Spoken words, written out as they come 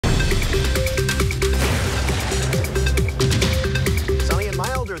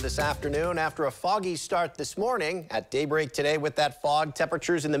this afternoon after a foggy start this morning. At daybreak today with that fog,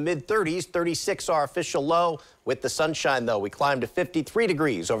 temperatures in the mid-30s, 36 our official low. With the sunshine, though, we climbed to 53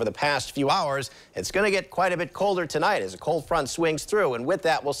 degrees over the past few hours. It's going to get quite a bit colder tonight as a cold front swings through, and with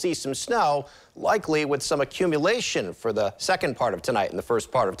that, we'll see some snow, likely with some accumulation for the second part of tonight and the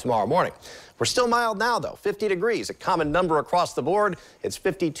first part of tomorrow morning. We're still mild now, though. 50 degrees, a common number across the board. It's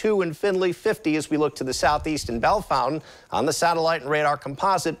 52 in Findlay, 50 as we look to the southeast in Bellefontaine. On the satellite and radar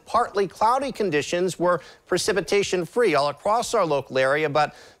composite, partly cloudy conditions were precipitation-free all across our local area,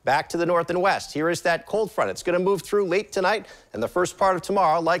 but back to the north and west. Here is that cold front. It's going to move through late tonight and the first part of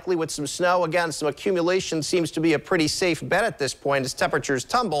tomorrow, likely with some snow. Again, some accumulation seems to be a pretty safe bet at this point as temperatures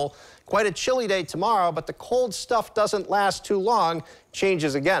tumble. Quite a chilly day tomorrow, but the cold stuff doesn't last too long.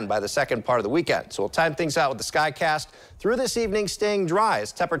 Changes again by the second part of the weekend. So we'll time things out with the Skycast through this evening, staying dry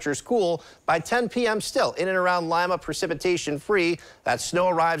as temperatures cool. By 10 p.m. still in and around Lima, precipitation free. That snow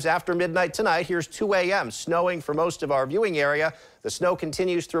arrives after midnight tonight. Here's 2 a.m. snowing for most of our viewing area. The snow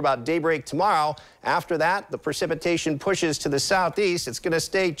continues through about daybreak tomorrow. After that, the precipitation pushes to the southeast. It's going to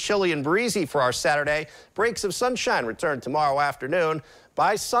stay chilly and breezy for our Saturday. Breaks of sunshine return tomorrow afternoon.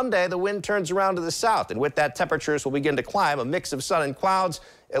 By Sunday, the wind turns around to the south, and with that, temperatures will begin to climb. A mix of sun and clouds.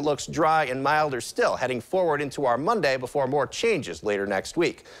 It looks dry and milder still, heading forward into our Monday before more changes later next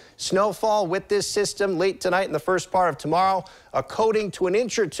week. Snowfall with this system late tonight and the first part of tomorrow. A coating to an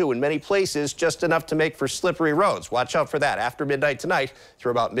inch or two in many places, just enough to make for slippery roads. Watch out for that after midnight tonight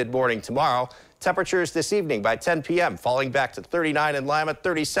through about mid-morning tomorrow. Temperatures this evening by 10 p.m. falling back to 39 in Lima,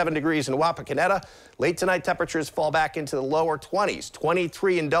 37 degrees in Wapakoneta. Late tonight, temperatures fall back into the lower 20s,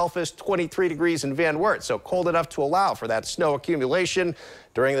 23 in Delphos, 23 degrees in Van Wert. So cold enough to allow for that snow accumulation.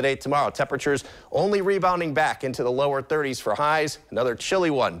 During the day tomorrow, temperatures only rebounding back into the lower 30s for highs. Another chilly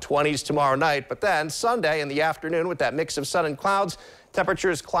one, 20s tomorrow night. But then Sunday in the afternoon with that mix of sun and clouds,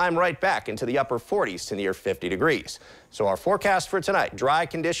 temperatures climb right back into the upper 40s to near 50 degrees. So our forecast for tonight, dry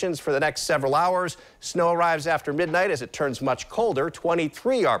conditions for the next several hours. Snow arrives after midnight as it turns much colder.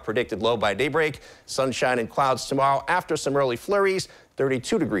 23 our predicted low by daybreak. Sunshine and clouds tomorrow after some early flurries.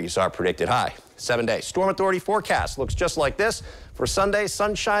 32 degrees our predicted high. 7-day Storm Authority forecast looks just like this. For Sunday,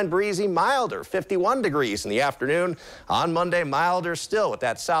 sunshine, breezy, milder, 51 degrees in the afternoon. On Monday, milder still with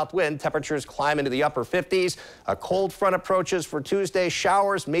that south wind. Temperatures climb into the upper 50s. A cold front approaches for Tuesday.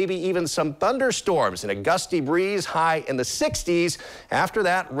 Showers, maybe even some thunderstorms and a gusty breeze, high in the 60s. After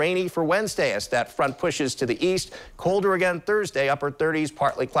that, rainy for Wednesday as that front pushes to the east. Colder again Thursday, upper 30s,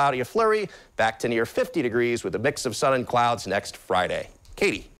 partly cloudy, a flurry. Back to near 50 degrees with a mix of sun and clouds next Friday. Katie.